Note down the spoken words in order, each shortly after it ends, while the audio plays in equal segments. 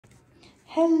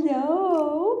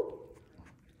Hello.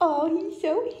 Oh, he's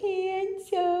so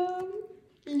handsome.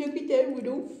 Look at that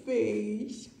little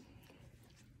face.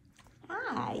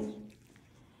 Hi.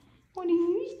 What are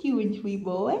you doing, sweet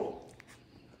boy?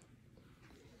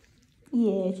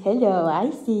 Yes, hello,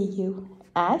 I see you.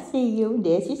 I see you.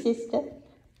 There's your sister.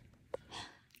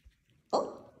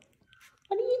 Oh,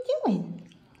 what are you doing?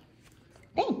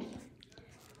 Thanks.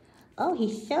 Oh,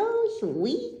 he's so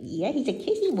sweet. Yeah, he's a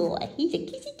kissy boy. He's a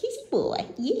kissy boy.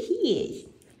 Yes, he is.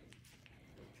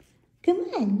 Come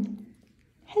on.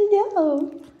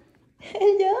 Hello.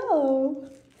 Hello.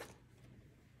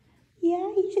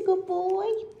 Yeah, he's a good boy.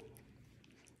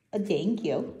 Oh, thank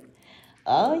you.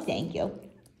 Oh, thank you.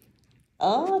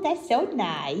 Oh, that's so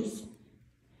nice.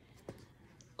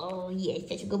 Oh, yes,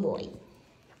 that's a good boy.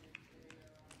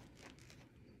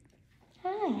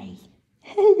 Hi.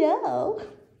 Hello.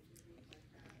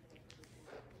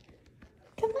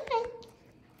 Come on.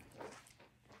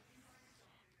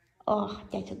 Oh,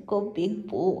 that's a good big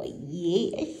boy.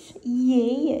 Yes,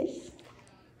 yes.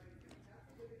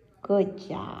 Good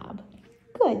job.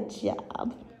 Good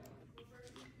job.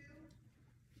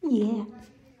 Yeah.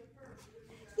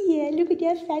 Yeah, look at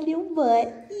that fat little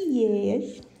butt.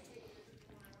 Yes.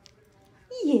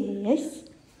 Yes.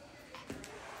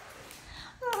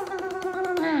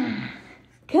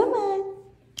 Come on.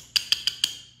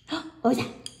 Oh,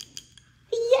 that.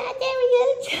 Yeah, there he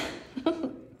is.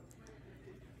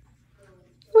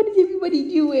 What is everybody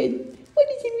doing? What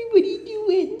is everybody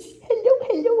doing? Hello,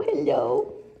 hello,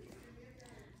 hello.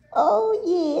 Oh,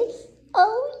 yes.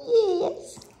 Oh,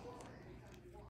 yes.